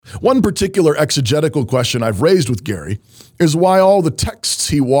One particular exegetical question I've raised with Gary is why all the texts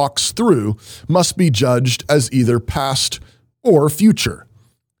he walks through must be judged as either past or future.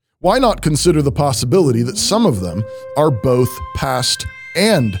 Why not consider the possibility that some of them are both past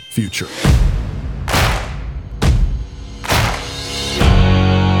and future?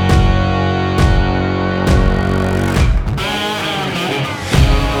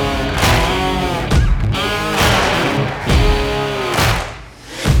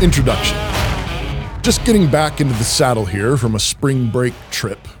 Introduction. Just getting back into the saddle here from a spring break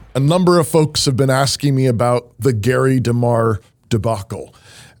trip, a number of folks have been asking me about the Gary DeMar debacle.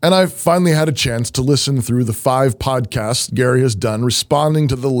 And I've finally had a chance to listen through the 5 podcasts Gary has done responding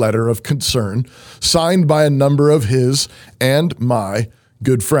to the letter of concern signed by a number of his and my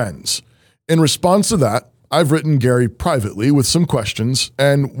good friends. In response to that, I've written Gary privately with some questions,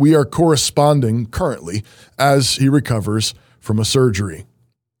 and we are corresponding currently as he recovers from a surgery.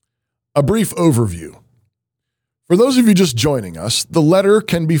 A brief overview. For those of you just joining us, the letter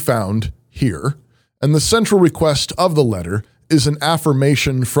can be found here, and the central request of the letter is an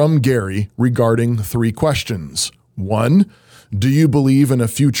affirmation from Gary regarding 3 questions. 1, do you believe in a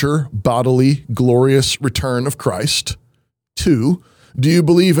future, bodily, glorious return of Christ? 2, do you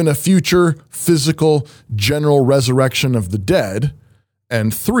believe in a future, physical, general resurrection of the dead?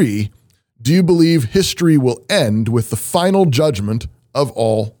 And 3, do you believe history will end with the final judgment of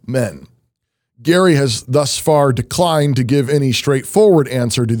all men? Gary has thus far declined to give any straightforward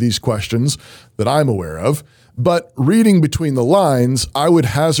answer to these questions that I'm aware of, but reading between the lines, I would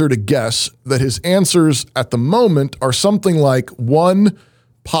hazard a guess that his answers at the moment are something like 1,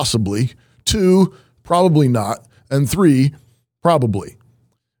 possibly, 2, probably not, and 3, probably.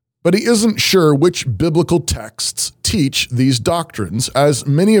 But he isn't sure which biblical texts teach these doctrines, as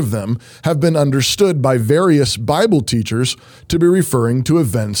many of them have been understood by various Bible teachers to be referring to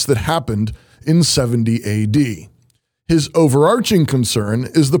events that happened in 70 AD. His overarching concern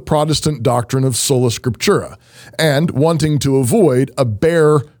is the Protestant doctrine of sola scriptura, and wanting to avoid a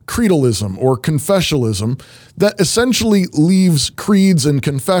bare creedalism or confessionalism that essentially leaves creeds and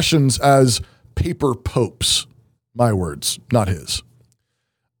confessions as paper popes. My words, not his.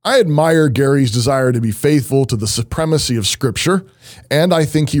 I admire Gary's desire to be faithful to the supremacy of Scripture, and I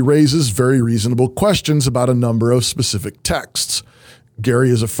think he raises very reasonable questions about a number of specific texts. Gary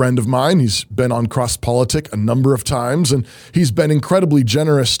is a friend of mine. He's been on Cross Politic a number of times, and he's been incredibly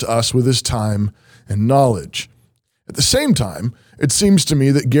generous to us with his time and knowledge. At the same time, it seems to me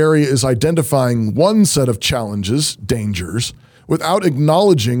that Gary is identifying one set of challenges, dangers, without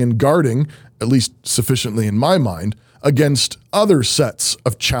acknowledging and guarding, at least sufficiently in my mind, against other sets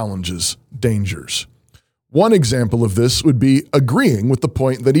of challenges, dangers. One example of this would be agreeing with the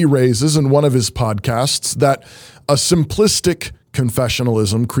point that he raises in one of his podcasts that a simplistic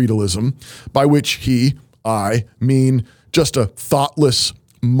confessionalism, creedalism, by which I mean just a thoughtless,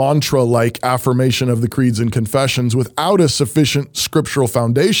 mantra-like affirmation of the creeds and confessions without a sufficient scriptural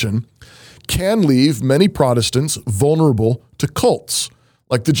foundation, can leave many Protestants vulnerable to cults,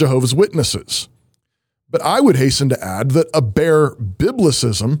 like the Jehovah's Witnesses. But I would hasten to add that a bare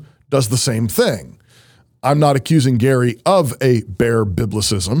biblicism does the same thing. I'm not accusing Gary of a bare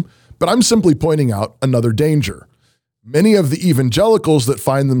biblicism, but I'm simply pointing out another danger. Many of the evangelicals that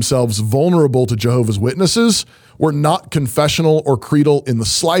find themselves vulnerable to Jehovah's Witnesses were not confessional or creedal in the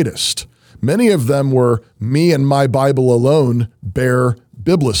slightest. Many of them were me and my Bible alone bare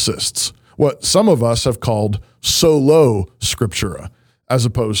biblicists, what some of us have called solo scriptura, as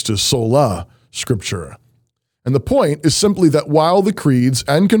opposed to sola scriptura. And the point is simply that while the creeds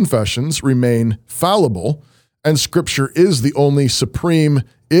and confessions remain fallible, and Scripture is the only supreme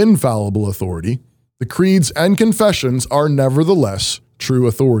infallible authority, the creeds and confessions are nevertheless true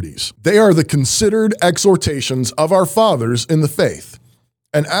authorities. They are the considered exhortations of our fathers in the faith,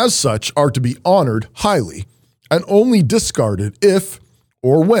 and as such are to be honored highly, and only discarded if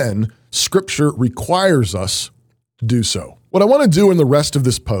or when Scripture requires us to do so. What I want to do in the rest of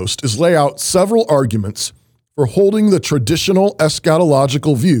this post is lay out several arguments for holding the traditional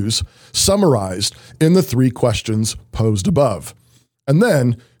eschatological views summarized in the 3 questions posed above, and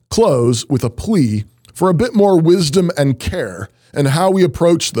then close with a plea for a bit more wisdom and care in how we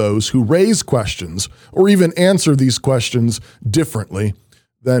approach those who raise questions or even answer these questions differently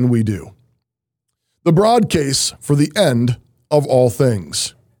than we do. The broad case for the end of all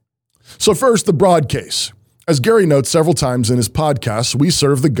things. So first, the broad case. As Gary notes several times in his podcasts, we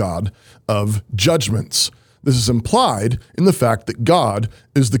serve the God of judgments. This is implied in the fact that God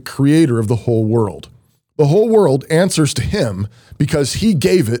is the creator of the whole world. The whole world answers to him because he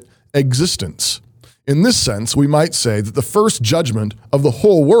gave it existence. In this sense, we might say that the first judgment of the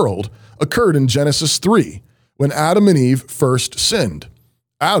whole world occurred in Genesis 3, when Adam and Eve first sinned.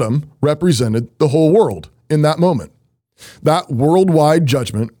 Adam represented the whole world in that moment. That worldwide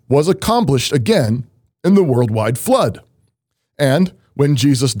judgment was accomplished again in the worldwide flood. And when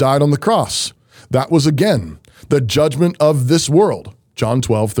Jesus died on the cross, that was again the judgment of this world, John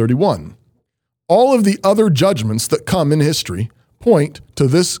 12:31. All of the other judgments that come in history point to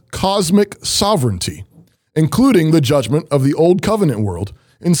this cosmic sovereignty, including the judgment of the Old Covenant world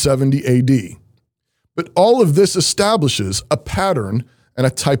in 70 AD. But all of this establishes a pattern and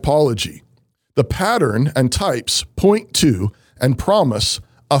a typology. The pattern and types point to and promise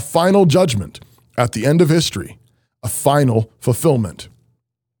a final judgment at the end of history, a final fulfillment.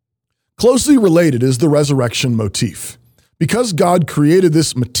 Closely related is the resurrection motif. Because God created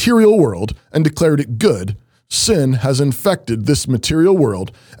this material world and declared it good, sin has infected this material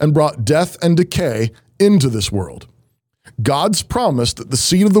world and brought death and decay into this world. God's promise that the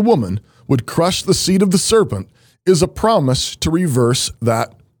seed of the woman would crush the seed of the serpent is a promise to reverse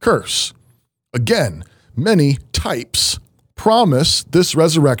that curse. Again, many types promise this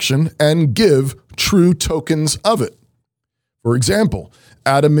resurrection and give true tokens of it. For example,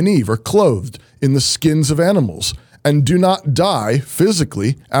 Adam and Eve are clothed in the skins of animals and do not die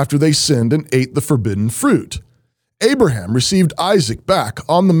physically after they sinned and ate the forbidden fruit. Abraham received Isaac back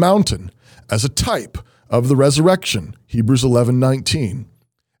on the mountain as a type of the resurrection, Hebrews 11:19.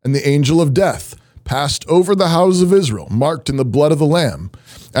 And the angel of death passed over the houses of Israel, marked in the blood of the Lamb,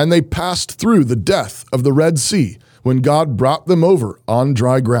 and they passed through the death of the Red Sea when God brought them over on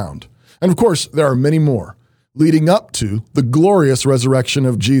dry ground. And of course, there are many more, leading up to the glorious resurrection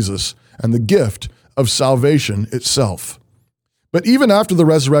of Jesus and the gift of salvation itself. But even after the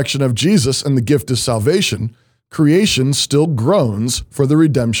resurrection of Jesus and the gift of salvation, creation still groans for the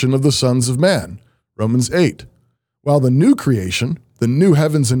redemption of the sons of man, Romans 8. While the new creation, the new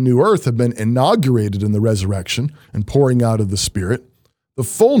heavens and new earth have been inaugurated in the resurrection and pouring out of the Spirit, the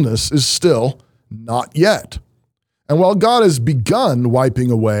fullness is still not yet. And while God has begun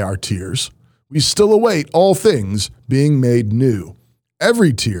wiping away our tears, we still await all things being made new,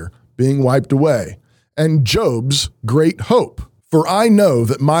 every tear being wiped away, and Job's great hope. For I know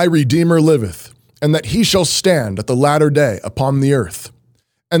that my Redeemer liveth, and that he shall stand at the latter day upon the earth.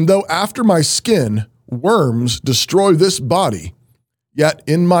 And though after my skin worms destroy this body, yet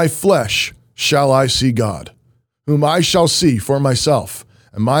in my flesh shall I see God, whom I shall see for myself,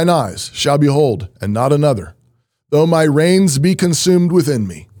 and mine eyes shall behold, and not another, though my reins be consumed within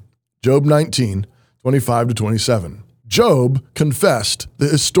me. Job 19:25-27. Job confessed the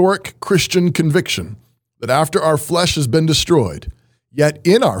historic Christian conviction that after our flesh has been destroyed, yet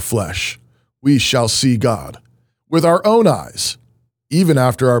in our flesh we shall see God with our own eyes, even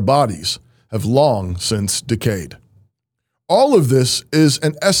after our bodies have long since decayed. All of this is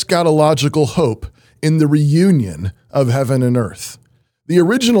an eschatological hope in the reunion of heaven and earth. The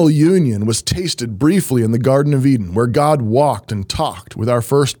original union was tasted briefly in the Garden of Eden, where God walked and talked with our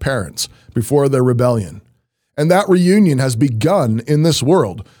first parents before their rebellion. And that reunion has begun in this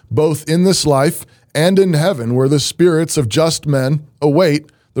world, both in this life and in heaven, where the spirits of just men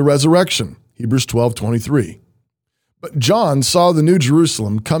await the resurrection, Hebrews 12:23. But John saw the New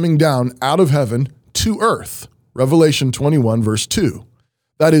Jerusalem coming down out of heaven to earth, Revelation 21, verse 2.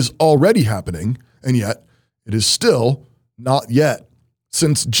 That is already happening, and yet it is still not yet,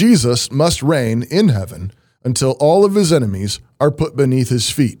 since Jesus must reign in heaven until all of his enemies are put beneath his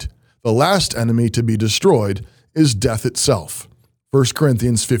feet. The last enemy to be destroyed is death itself, 1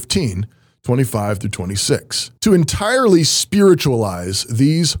 Corinthians 15:25-26. To entirely spiritualize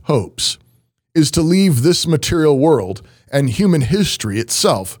these hopes is to leave this material world and human history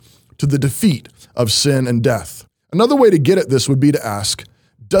itself to the defeat of sin and death. Another way to get at this would be to ask,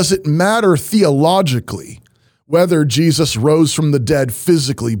 does it matter theologically whether Jesus rose from the dead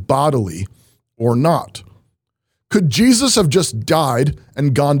physically, bodily, or not? Could Jesus have just died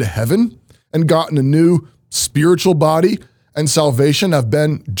and gone to heaven and gotten a new spiritual body and salvation have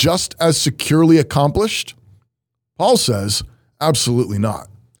been just as securely accomplished? Paul says, absolutely not.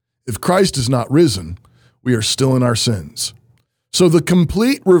 If Christ is not risen, we are still in our sins. So the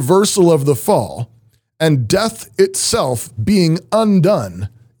complete reversal of the fall and death itself being undone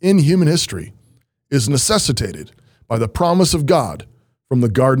in human history is necessitated by the promise of God from the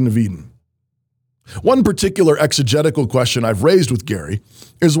Garden of Eden. One particular exegetical question I've raised with Gary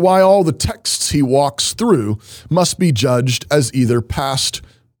is why all the texts he walks through must be judged as either past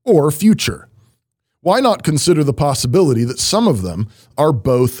or future. Why not consider the possibility that some of them are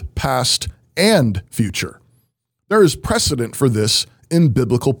both past and future? There is precedent for this in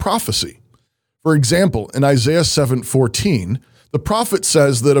biblical prophecy. For example, in Isaiah 7:14, the prophet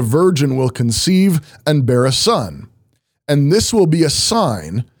says that a virgin will conceive and bear a son, and this will be a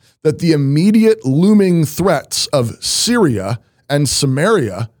sign that the immediate looming threats of Syria and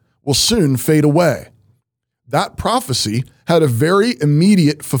Samaria will soon fade away. That prophecy had a very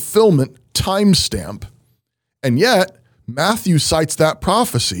immediate fulfillment timestamp, and yet Matthew cites that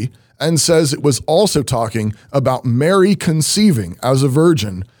prophecy and says it was also talking about Mary conceiving as a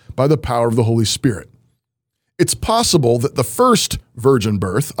virgin by the power of the Holy Spirit. It's possible that the first virgin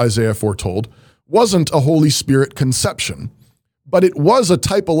birth, Isaiah foretold, wasn't a Holy Spirit conception, but it was a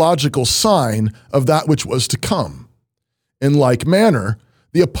typological sign of that which was to come. In like manner,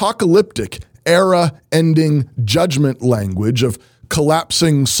 the apocalyptic era-ending judgment language of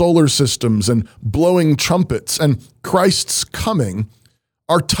collapsing solar systems and blowing trumpets and Christ's coming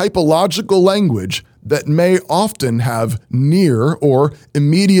are typological language that may often have near or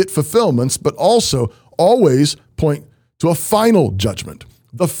immediate fulfillments, but also always point to a final judgment,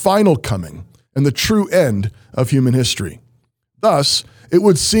 the final coming, and the true end of human history. Thus, it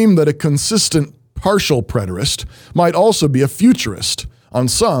would seem that a consistent partial preterist might also be a futurist on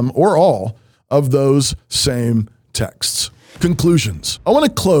some or all of those same texts. Conclusions. I want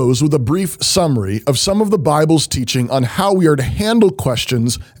to close with a brief summary of some of the Bible's teaching on how we are to handle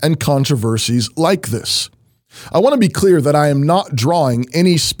questions and controversies like this. I want to be clear that I am not drawing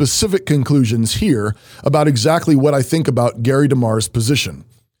any specific conclusions here about exactly what I think about Gary DeMar's position.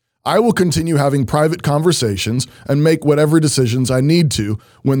 I will continue having private conversations and make whatever decisions I need to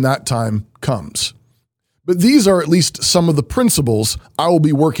when that time comes. But these are at least some of the principles I will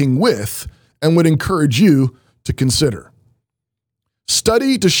be working with and would encourage you to consider.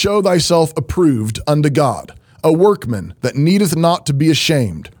 Study to show thyself approved unto God, a workman that needeth not to be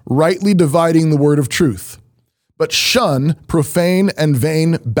ashamed, rightly dividing the word of truth. But shun profane and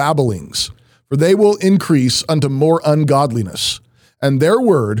vain babblings, for they will increase unto more ungodliness, and their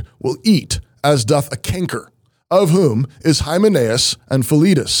word will eat as doth a canker, of whom is Hymenaeus and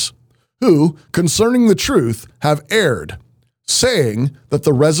Philetus, who, concerning the truth, have erred, saying that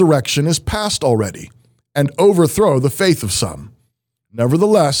the resurrection is past already, and overthrow the faith of some.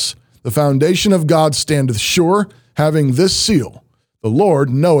 Nevertheless, the foundation of God standeth sure, having this seal, the Lord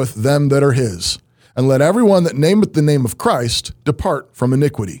knoweth them that are his. And let everyone that nameth the name of Christ depart from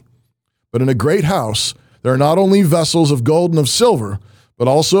iniquity. But in a great house there are not only vessels of gold and of silver, but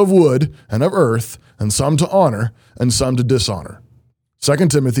also of wood and of earth, and some to honor and some to dishonor. 2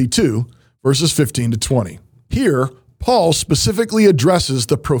 Timothy 2, verses 15 to 20. Here, Paul specifically addresses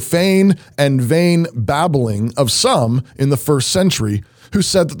the profane and vain babbling of some in the first century who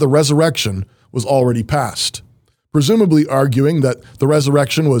said that the resurrection was already past, presumably arguing that the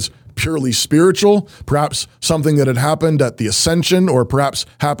resurrection was purely spiritual, perhaps something that had happened at the ascension, or perhaps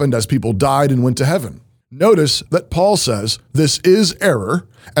happened as people died and went to heaven. Notice that Paul says this is error,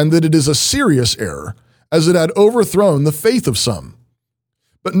 and that it is a serious error, as it had overthrown the faith of some.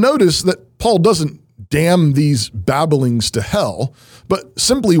 But notice that Paul doesn't damn these babblings to hell, but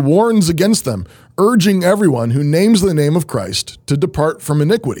simply warns against them, urging everyone who names the name of Christ to depart from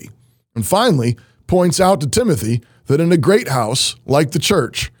iniquity. And finally, points out to Timothy that in a great house, like the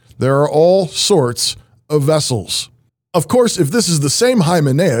church, there are all sorts of vessels. Of course, if this is the same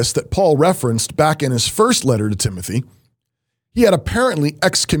Hymenaeus that Paul referenced back in his first letter to Timothy, he had apparently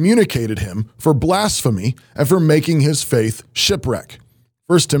excommunicated him for blasphemy and for making his faith shipwreck.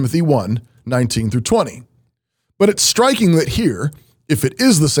 1 Timothy 1, 19 through 20. But it's striking that here, if it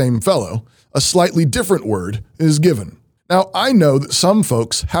is the same fellow, a slightly different word is given. Now, I know that some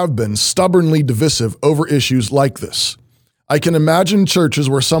folks have been stubbornly divisive over issues like this. I can imagine churches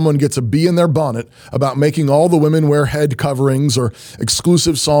where someone gets a bee in their bonnet about making all the women wear head coverings or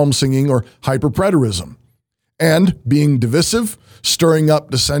exclusive psalm singing or hyperpreterism, and being divisive, stirring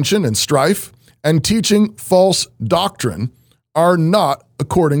up dissension and strife, and teaching false doctrine are not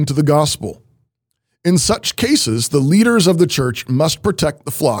according to the gospel. In such cases, the leaders of the church must protect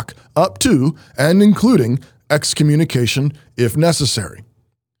the flock up to and including excommunication if necessary.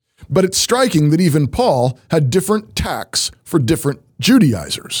 But it's striking that even Paul had different tacks for different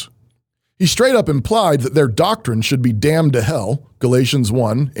Judaizers. He straight up implied that their doctrine should be damned to hell, Galatians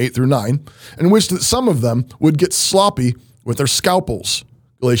 1, 8 through 9, and wished that some of them would get sloppy with their scalpels,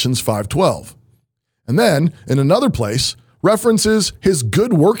 Galatians 5:12. And then, in another place, references his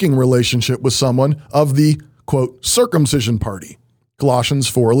good working relationship with someone of the, quote, circumcision party, Colossians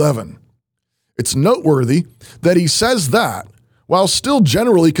 4:11. It's noteworthy that he says that while still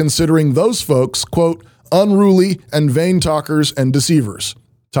generally considering those folks, quote, unruly and vain talkers and deceivers,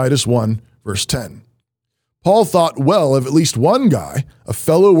 Titus 1, verse 10. Paul thought well of at least one guy, a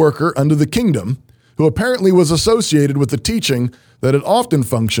fellow worker under the kingdom, who apparently was associated with the teaching that had often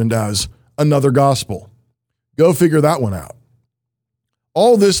functioned as another gospel. Go figure that one out.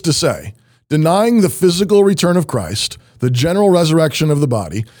 All this to say, denying the physical return of Christ, the general resurrection of the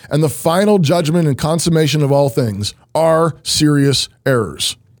body, and the final judgment and consummation of all things are serious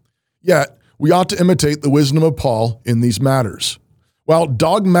errors. Yet, we ought to imitate the wisdom of Paul in these matters. While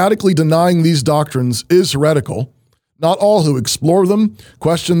dogmatically denying these doctrines is heretical, not all who explore them,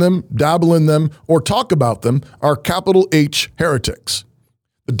 question them, dabble in them, or talk about them are capital H heretics.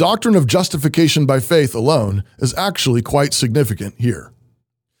 The doctrine of justification by faith alone is actually quite significant here.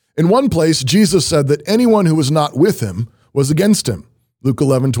 In one place, Jesus said that anyone who was not with him was against him, Luke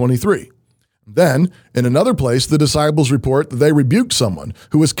 11:23. Then, in another place, the disciples report that they rebuked someone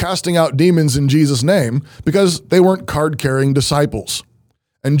who was casting out demons in Jesus' name because they weren't card-carrying disciples.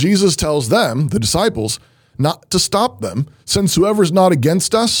 And Jesus tells them, the disciples, not to stop them, since whoever's not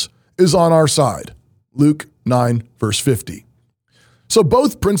against us is on our side, Luke 9, verse 50. So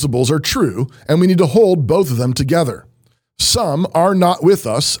both principles are true, and we need to hold both of them together. Some are not with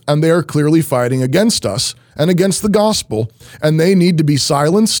us, and they are clearly fighting against us and against the gospel, and they need to be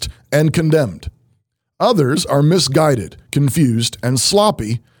silenced and condemned. Others are misguided, confused, and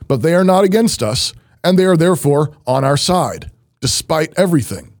sloppy, but they are not against us, and they are therefore on our side, despite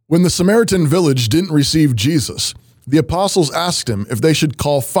everything. When the Samaritan village didn't receive Jesus, the apostles asked him if they should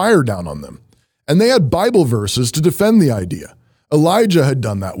call fire down on them, and they had Bible verses to defend the idea. Elijah had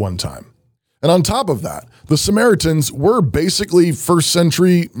done that one time. And on top of that, the Samaritans were basically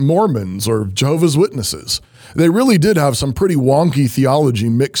first-century Mormons or Jehovah's Witnesses. They really did have some pretty wonky theology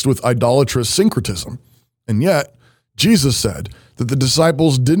mixed with idolatrous syncretism. And yet, Jesus said that the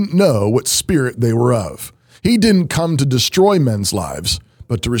disciples didn't know what spirit they were of. He didn't come to destroy men's lives,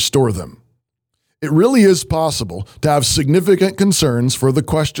 but to restore them. It really is possible to have significant concerns for the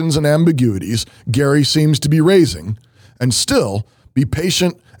questions and ambiguities Gary seems to be raising, and still be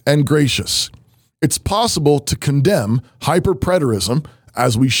patient and gracious. It's possible to condemn hyperpreterism,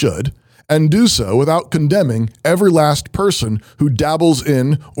 as we should, and do so without condemning every last person who dabbles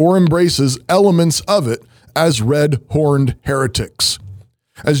in or embraces elements of it as red-horned heretics.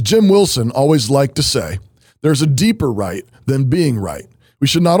 As Jim Wilson always liked to say, there's a deeper right than being right. We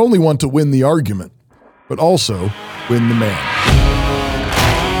should not only want to win the argument, but also win the man.